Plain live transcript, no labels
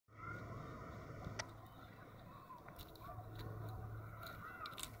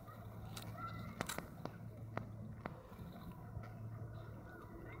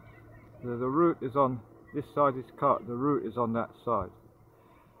the root is on this side is cut, the root is on that side.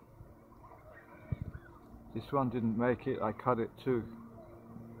 This one didn't make it, I cut it too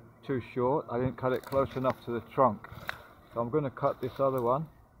short. I didn't cut it close enough to the trunk. So I'm going to cut this other one.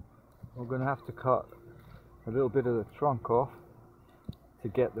 I'm going to have to cut a little bit of the trunk off to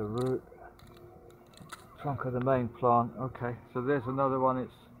get the root, trunk of the main plant. Okay, so there's another one.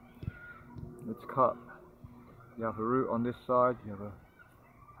 It's cut. You have a root on this side, you have a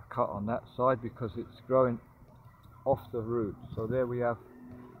cut on that side because it's growing off the root. So there we have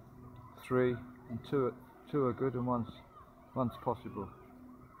 3, and two are good and one's possible.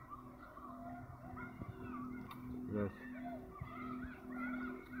 There's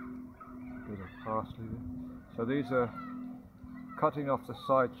a bit of parsley there. So these are cutting off the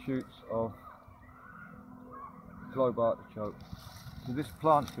side shoots of globe artichoke. So this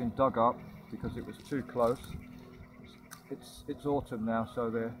plant's been dug up because it was too close. It's autumn now, so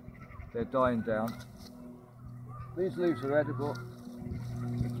they're dying down. These leaves are edible.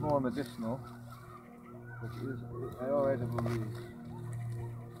 It's more medicinal, but they are edible leaves.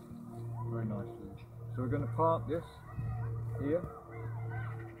 Very nice leaves. So we're going to plant this here,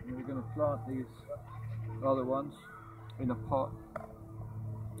 and we're going to plant these other ones in a pot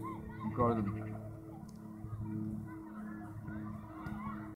and grow them.